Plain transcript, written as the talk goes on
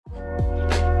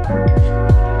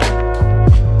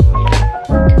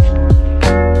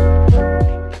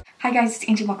Hi guys, it's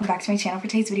Angie. Welcome back to my channel. For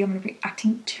today's video, I'm going to be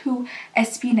reacting to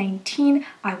SB19,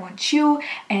 I Want You,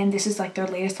 and this is like their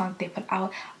latest song they put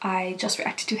out. I just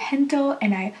reacted to Hento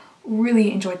and I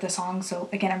really enjoyed the song, so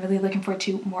again, I'm really looking forward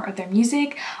to more of their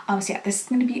music. So yeah, this is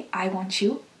going to be I Want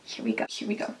You. Here we go. Here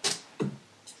we go.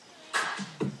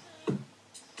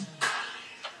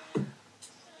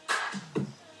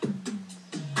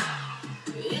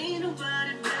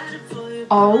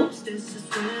 Oh.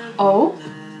 Oh.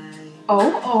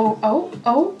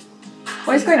 Oh.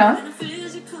 What is going on?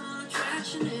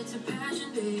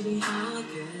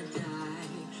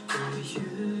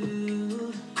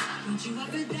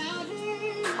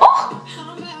 Oh!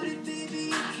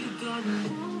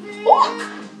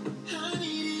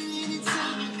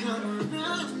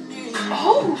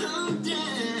 Oh!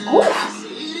 Oh!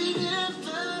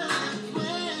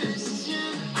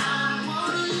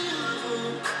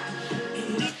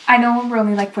 I know we're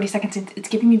only like 40 seconds in. It's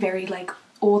giving me very like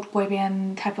old boy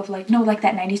band type of like, no, like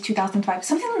that 90s 2000s vibe,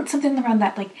 something around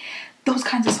that, like those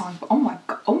kinds of songs. But oh my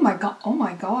god, oh my god, oh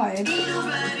my god.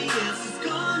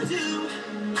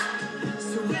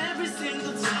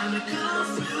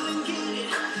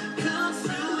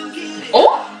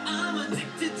 Oh!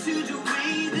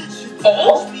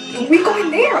 Oh! We going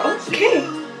there, okay.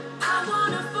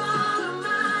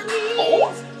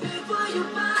 Oh!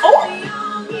 Oh!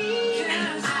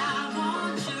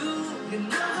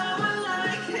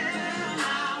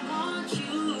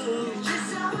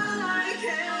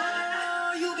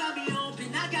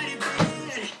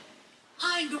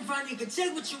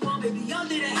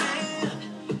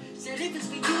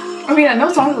 I mean, I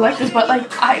know songs like this, but like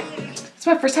it's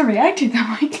my first time reacting to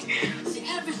them. Like,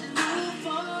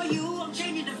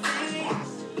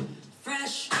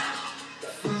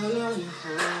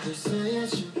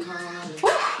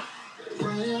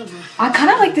 I kind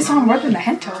of like this song more than the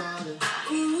Hento.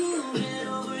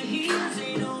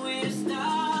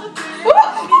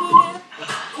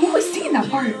 Who was singing that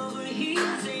part?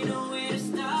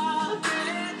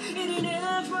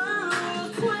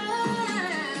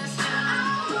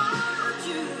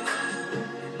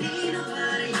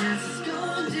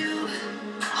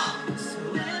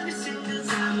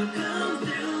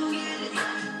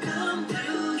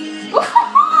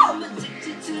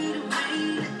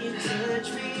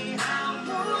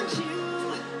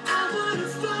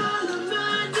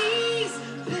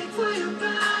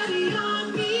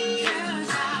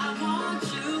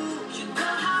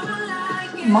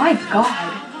 My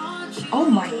god. Oh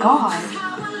my god.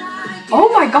 Oh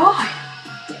my god.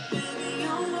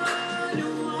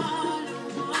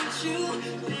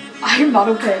 I am not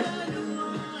okay.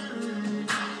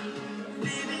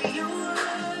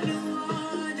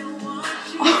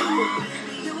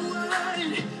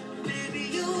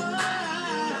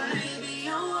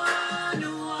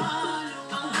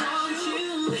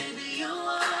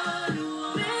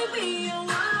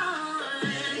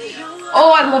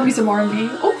 Oh, I love me some R&B.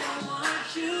 Oh.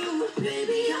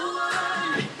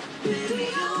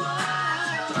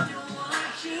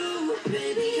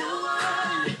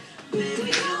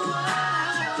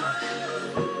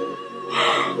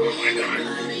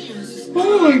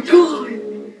 Oh my god.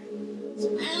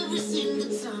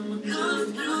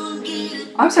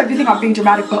 I'm sorry if you think I'm being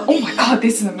dramatic, but oh my god,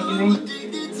 this is amazing.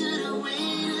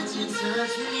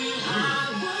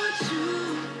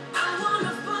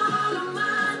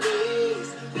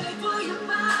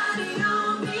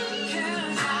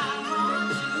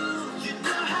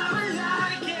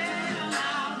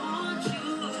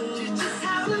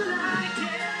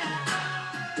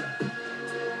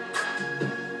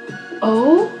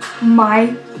 Oh my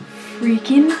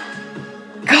freaking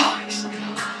gosh.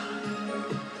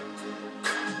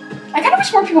 I kind of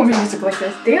wish more people made music like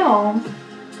this. Damn.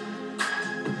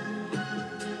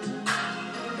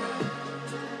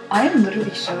 I am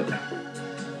literally shook.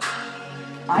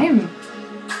 I'm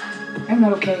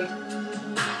not okay.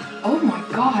 Oh my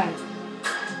god.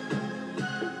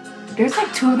 There's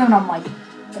like two of them and I'm like,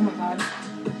 oh my god.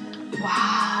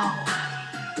 Wow.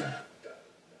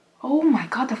 Oh my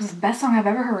god, that was the best song I've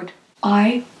ever heard.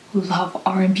 I love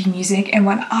R&B music, and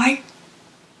when oh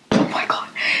my god,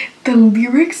 the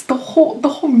lyrics, the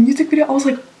whole music video, I was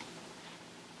like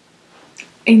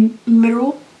in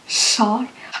literal shock.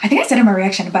 I think I said in my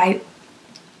reaction, but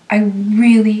I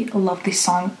really love this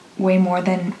song way more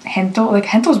than Hento. Like,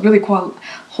 Hento's really cool.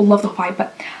 I love the vibe,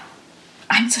 but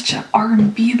I'm such an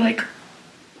R&B, like,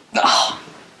 oh,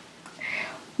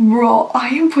 bro, I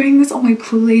am putting this on my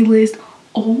playlist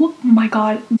oh my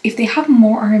god, if they have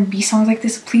more R&B songs like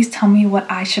this, please tell me what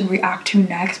I should react to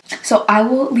next. So I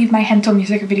will leave my Hento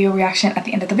music video reaction at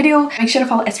the end of the video. Make sure to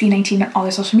follow SB19 on all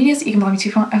their social medias. You can follow me too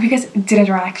if you want. I hope you guys did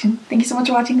enjoy my reaction. Thank you so much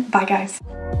for watching. Bye guys.